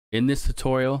In this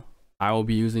tutorial, I will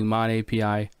be using mod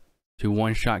API to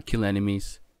one-shot kill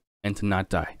enemies and to not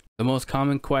die. The most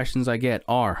common questions I get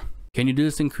are, can you do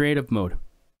this in creative mode?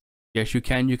 Yes, you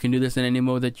can. You can do this in any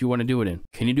mode that you want to do it in.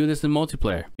 Can you do this in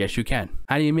multiplayer? Yes, you can.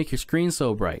 How do you make your screen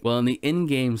so bright? Well, in the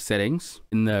in-game settings,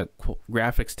 in the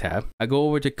graphics tab, I go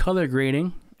over to color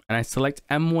grading and I select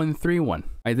M131.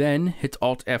 I then hit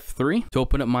Alt F3 to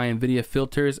open up my NVIDIA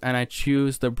filters and I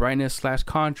choose the brightness /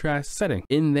 contrast setting.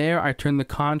 In there, I turn the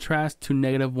contrast to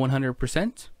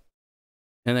 -100%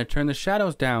 and I turn the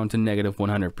shadows down to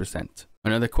 -100%.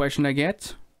 Another question I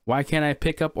get, why can't I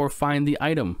pick up or find the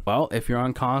item? Well, if you're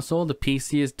on console, the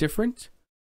PC is different.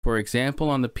 For example,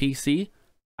 on the PC,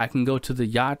 I can go to the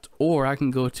yacht or I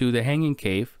can go to the hanging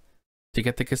cave to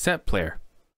get the cassette player.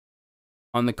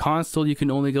 On the console, you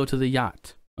can only go to the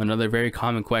yacht. Another very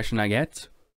common question I get,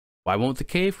 why won't the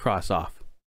cave cross off?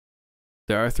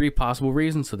 There are 3 possible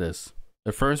reasons for this.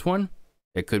 The first one,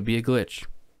 it could be a glitch.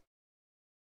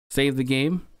 Save the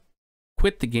game,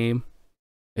 quit the game.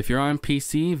 If you're on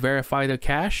PC, verify the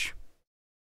cache,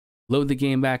 load the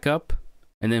game back up,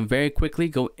 and then very quickly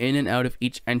go in and out of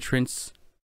each entrance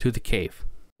to the cave.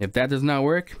 If that does not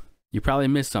work, you probably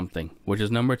missed something, which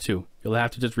is number 2. You'll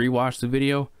have to just rewatch the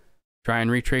video, try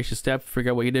and retrace your steps,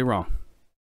 figure out what you did wrong.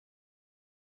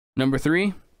 Number 3,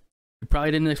 you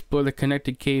probably didn't explore the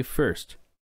connected cave first.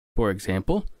 For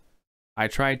example, I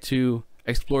tried to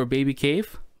explore Baby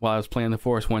Cave while I was playing the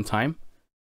forest one time.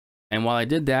 And while I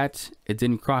did that, it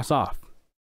didn't cross off.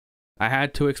 I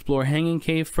had to explore Hanging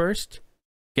Cave first,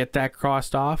 get that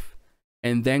crossed off,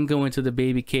 and then go into the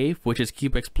Baby Cave, which is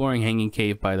keep exploring Hanging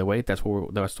Cave, by the way. That's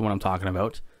what I'm talking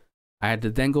about. I had to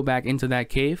then go back into that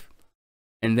cave,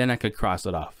 and then I could cross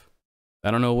it off. I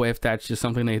don't know if that's just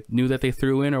something they knew that they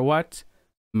threw in or what.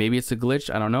 Maybe it's a glitch,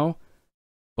 I don't know.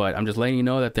 But I'm just letting you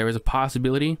know that there is a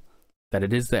possibility that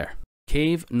it is there.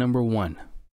 Cave number 1,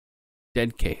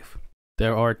 Dead Cave.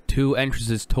 There are 2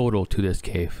 entrances total to this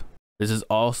cave. This is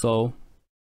also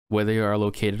where they are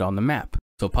located on the map.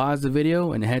 So pause the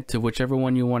video and head to whichever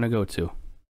one you want to go to.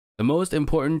 The most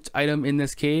important item in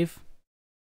this cave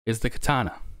is the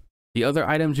katana. The other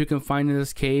items you can find in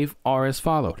this cave are as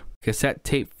followed. Cassette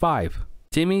tape 5,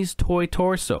 Timmy's toy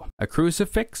torso, a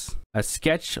crucifix, a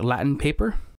sketch Latin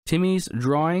paper, Timmy's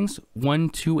drawings 1,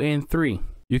 2, and 3.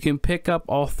 You can pick up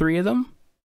all 3 of them,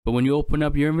 but when you open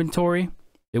up your inventory,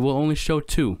 it will only show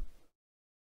 2.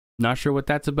 Not sure what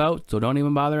that's about, so don't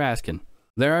even bother asking.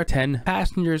 There are 10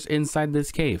 passengers inside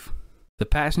this cave. The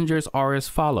passengers are as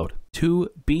followed: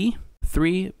 2B,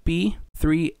 3B,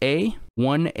 3A,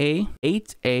 1A,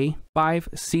 8A,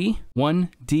 5C,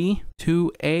 1D,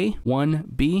 2A,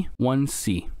 1B,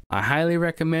 1C. I highly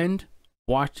recommend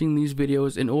watching these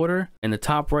videos in order. In the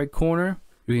top right corner,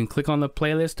 you can click on the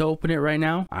playlist to open it right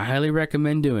now. I highly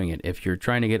recommend doing it if you're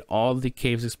trying to get all the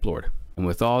caves explored. And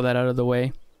with all that out of the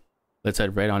way, let's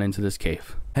head right on into this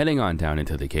cave. Heading on down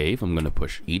into the cave, I'm going to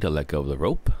push E to let go of the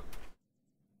rope,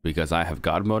 because I have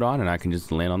God mode on and I can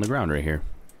just land on the ground right here.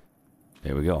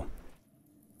 There we go.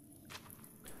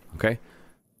 Okay,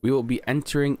 we will be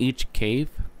entering each cave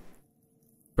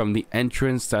from the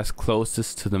entrance that's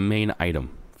closest to the main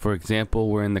item. For example,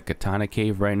 we're in the katana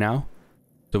cave right now,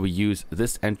 so we use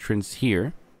this entrance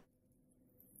here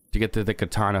to get to the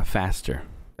katana faster.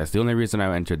 That's the only reason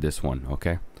I entered this one,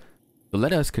 okay? So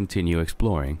let us continue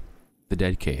exploring the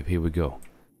dead cave. Here we go.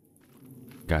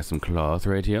 Got some cloth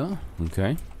right here,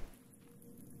 okay?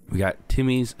 We got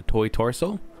Timmy's toy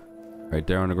torso right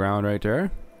there on the ground right there.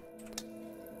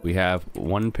 We have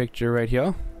one picture right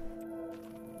here.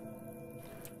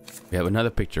 We have another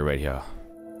picture right here.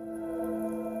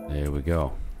 There we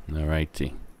go.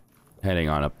 Alrighty. Heading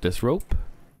on up this rope.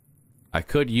 I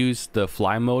could use the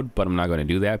fly mode, but I'm not going to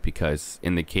do that because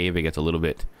in the cave it gets a little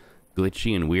bit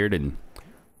glitchy and weird and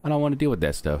I don't want to deal with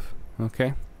that stuff.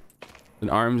 Okay. An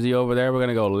armsy over there. We're going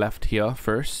to go left here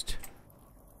first.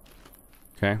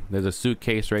 Okay. There's a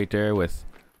suitcase right there with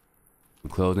some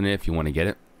clothes in it if you want to get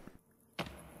it.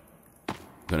 I'm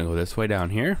going to go this way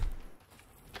down here.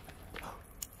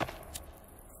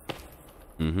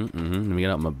 Let me get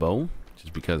out my bow.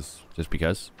 Just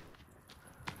because.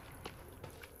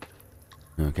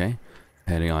 Okay,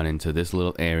 heading on into this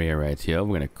little area right here.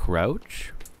 We're gonna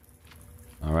crouch.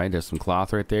 All right, there's some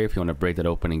cloth right there if you want to break that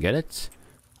open and get it.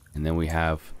 And then we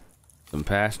have some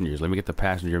passengers. Let me get the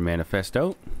passenger manifest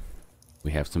out.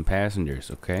 We have some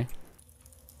passengers, okay?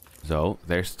 So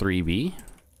there's 3B,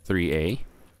 3A,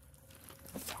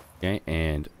 okay,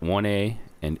 and 1A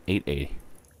and 8A.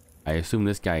 I assume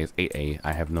this guy is 8A.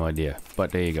 I have no idea,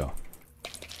 but there you go.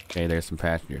 Okay, there's some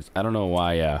passengers. I don't know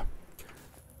why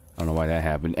that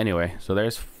happened. Anyway, so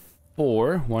there's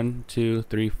 4. 1, 2,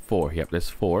 3, 4. Yep, there's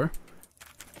 4.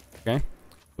 Okay.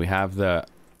 We have the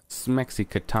Smexy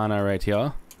Katana right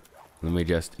here. Let me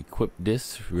just equip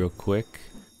this real quick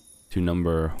to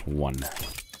number 1.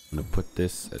 I'm gonna put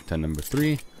this to number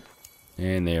 3.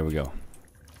 And there we go.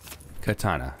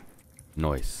 Katana.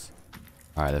 Nice.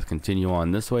 Alright, let's continue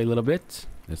on this way a little bit.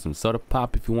 There's some soda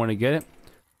pop if you want to get it.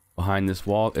 Behind this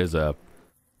wall is a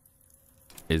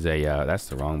that's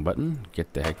the wrong button.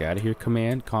 Get the heck out of here.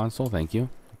 Command console. Thank you.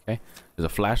 Okay. There's a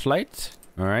flashlight.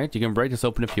 Alright, you can break this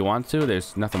open if you want to.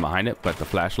 There's nothing behind it but the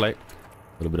flashlight.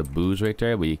 A little bit of booze right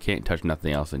there, but you can't touch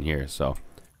nothing else in here. So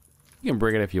you can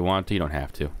break it if you want to. You don't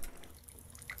have to.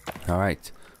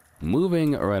 Alright.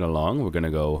 Moving right along. We're going to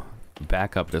go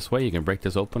back up this way. You can break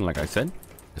this open like I said.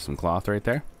 There's some cloth right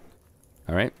there.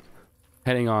 Alright.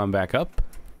 Heading on back up.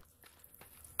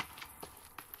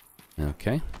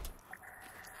 Okay.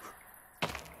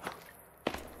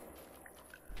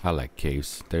 I like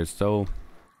caves. They're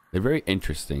very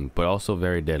interesting, but also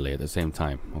very deadly at the same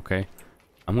time. Okay.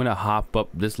 I'm going to hop up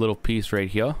this little piece right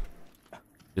here.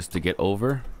 Just to get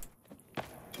over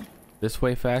this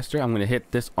way faster. I'm going to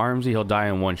hit this Armsy. He'll die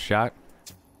in one shot.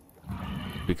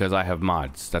 Because I have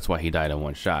mods. That's why he died in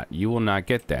one shot. You will not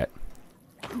get that.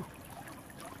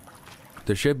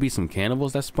 There should be some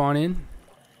cannibals that spawn in.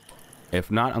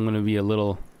 If not, I'm going to be a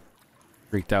little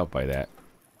freaked out by that.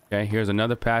 Okay, here's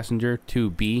another passenger,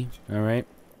 2B. Alright.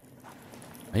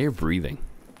 I hear breathing.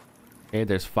 Okay,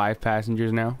 there's 5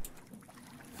 passengers now.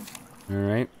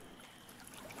 Alright.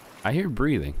 I hear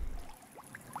breathing.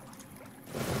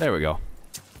 There we go.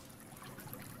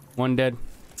 1 dead.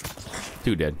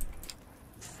 2 dead.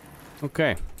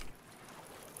 Okay.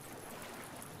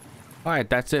 Alright,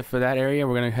 that's it for that area.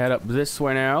 We're gonna head up this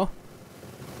way now.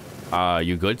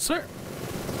 You good, sir?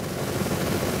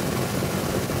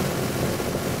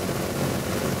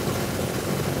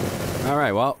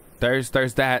 Alright, well, there's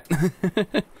that.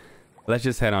 Let's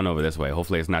just head on over this way.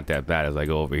 Hopefully it's not that bad as I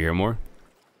go over here more.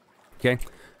 Okay.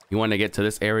 You want to get to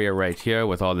this area right here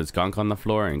with all this gunk on the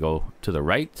floor and go to the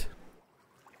right.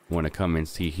 You want to come and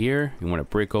see here. You want to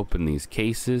break open these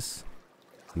cases.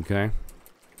 Okay.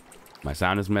 My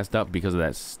sound is messed up because of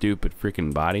that stupid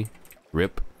freaking body.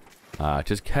 Rip.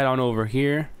 Just head on over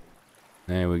here.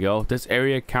 There we go. This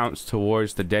area counts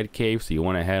towards the dead cave, so you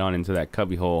want to head on into that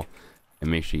cubby hole and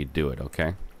make sure you do it,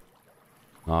 okay?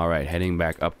 Alright, heading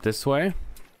back up this way.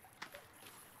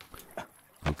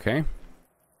 Okay.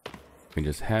 You can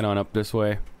just head on up this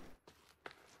way.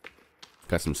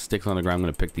 Got some sticks on the ground. I'm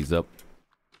going to pick these up.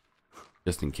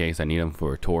 Just in case I need them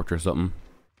for a torch or something.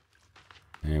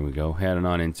 There we go. Heading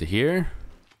on into here.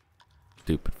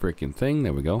 Stupid freaking thing.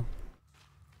 There we go.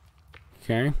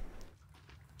 Okay.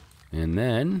 And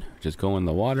then just go in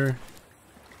the water.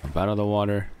 Up out of the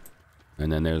water.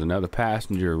 And then there's another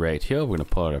passenger right here. We're going to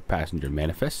pull out a passenger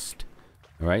manifest.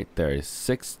 Alright, there is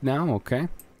 6 now. Okay.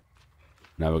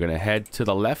 Now we're going to head to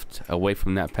the left, away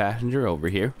from that passenger over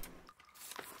here.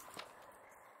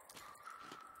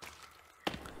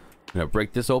 I'm going to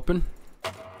break this open.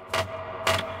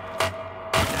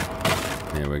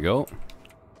 There we go.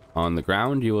 On the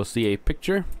ground, you will see a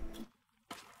picture.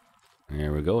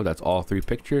 There we go. That's all 3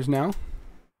 pictures now.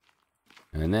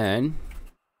 And then,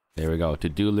 there we go.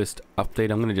 To-do list update.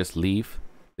 I'm going to just leave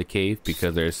the cave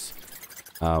because there's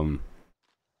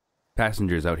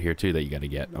passengers out here too that you got to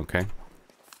get. Okay.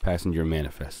 Passenger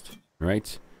manifest.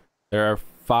 Right. There are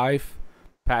 5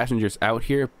 passengers out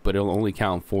here, but it'll only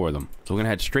count 4 of them. So we're going to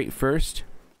head straight first.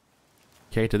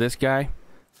 Okay, to this guy.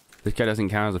 This guy doesn't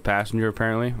count as a passenger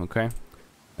apparently. Okay.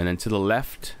 And then to the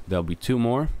left, there'll be 2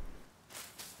 more.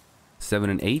 7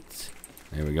 and 8.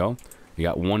 There we go. You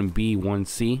got 1B,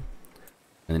 1C.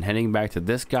 And then heading back to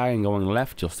this guy and going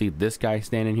left, you'll see this guy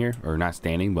standing here. Or not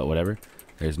standing, but whatever.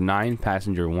 There's 9,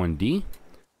 passenger 1D.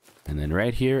 And then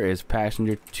right here is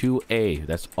passenger 2A.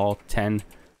 That's all 10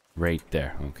 right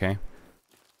there, okay?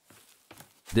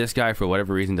 This guy, for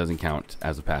whatever reason, doesn't count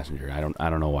as a passenger. I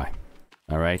don't know why.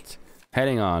 All right.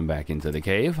 Heading on back into the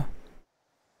cave.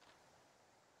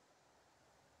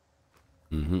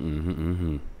 All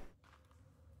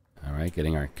right,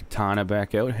 getting our katana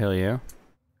back out. Hell yeah.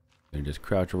 Gonna just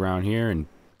crouch around here and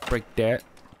break that.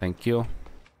 Thank you.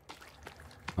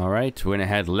 All right, we're gonna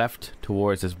head left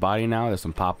towards this body now. There's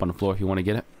some pop on the floor if you want to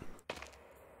get it.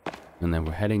 And then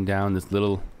we're heading down this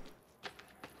little,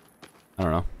 I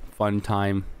don't know, fun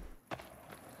time,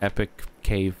 epic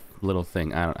cave little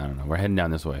thing. I don't know. We're heading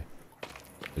down this way.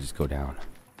 Let's just go down.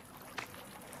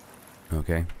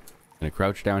 Okay. Gonna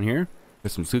crouch down here.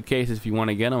 There's some suitcases if you want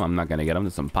to get them. I'm not gonna get them.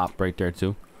 There's some pop right there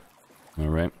too. All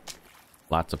right.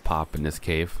 Lots of pop in this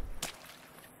cave.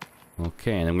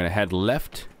 Okay, and I'm gonna head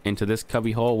left into this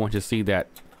cubby hole. Once you see that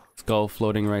skull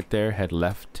floating right there, head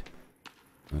left.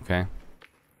 Okay.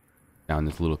 Down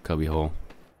this little cubby hole.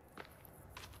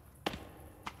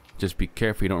 Just be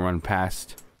careful you don't run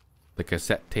past the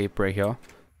cassette tape right here.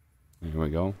 There we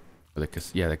go. The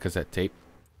cassette tape.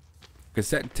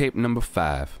 Cassette tape number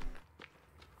 5.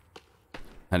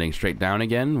 Heading straight down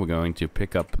again, we're going to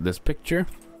pick up this picture.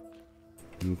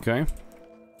 Okay.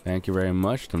 Thank you very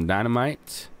much. Some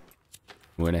dynamite.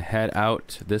 We're going to head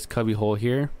out this cubby hole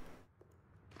here,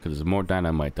 because there's more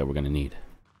dynamite that we're going to need.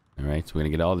 Alright, so we're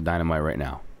going to get all the dynamite right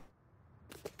now.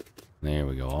 There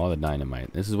we go, all the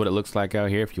dynamite. This is what it looks like out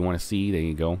here. If you want to see, there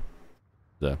you go.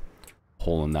 The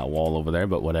hole in that wall over there,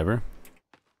 but whatever.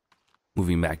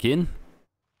 Moving back in.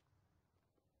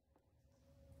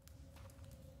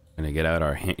 Gonna get out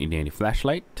our handy dandy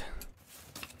flashlight.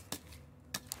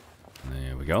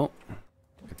 There we go.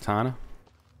 Katana.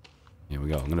 Here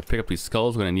we go. I'm gonna pick up these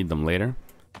skulls. We're gonna need them later.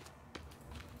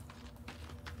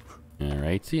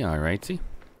 Alrighty, alrighty.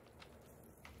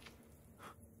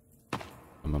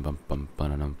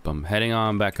 Heading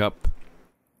on back up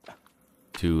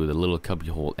to the little cubby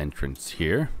hole entrance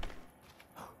here.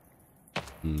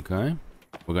 Okay.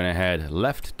 We're gonna head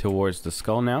left towards the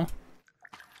skull now.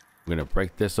 We're gonna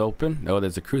break this open. Oh,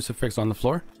 there's a crucifix on the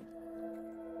floor.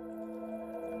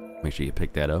 Make sure you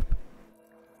pick that up.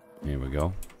 Here we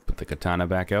go. Put the katana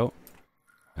back out.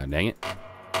 Ah, dang it.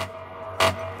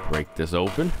 Break this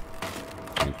open.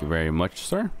 Thank you very much,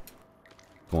 sir.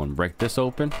 Go and break this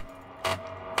open.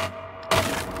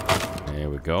 There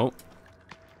we go.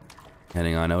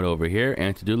 Heading on out over here,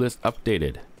 and to-do list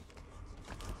updated.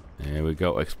 There we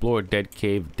go. Explore dead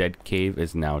cave. Dead cave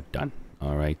is now done.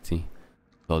 Alrighty.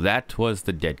 So that was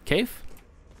the dead cave.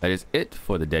 That is it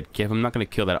for the dead cave. I'm not going to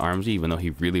kill that Armsy, even though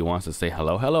he really wants to say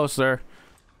hello. Hello, sir.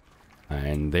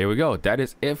 And there we go. That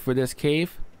is it for this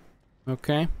cave.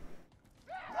 Okay.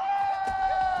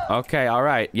 Okay,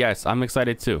 alright. Yes, I'm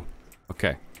excited too.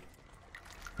 Okay.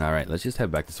 Alright, let's just head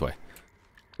back this way.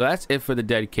 So that's it for the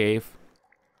dead cave.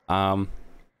 I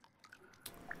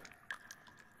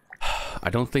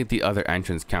don't think the other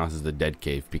entrance counts as the dead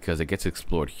cave because it gets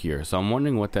explored here. So I'm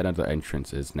wondering what that other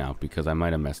entrance is now because I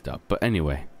might have messed up. But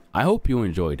anyway, I hope you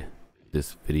enjoyed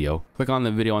this video. Click on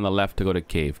the video on the left to go to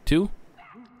cave 2,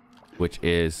 which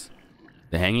is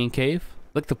the hanging cave.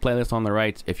 Click the playlist on the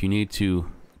right if you need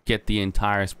to get the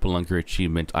entire Spelunker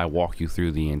achievement. I walk you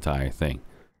through the entire thing.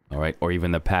 Alright, or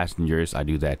even the passengers, I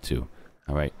do that too.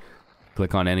 Alright,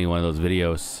 click on any one of those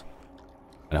videos,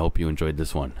 and I hope you enjoyed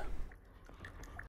this one.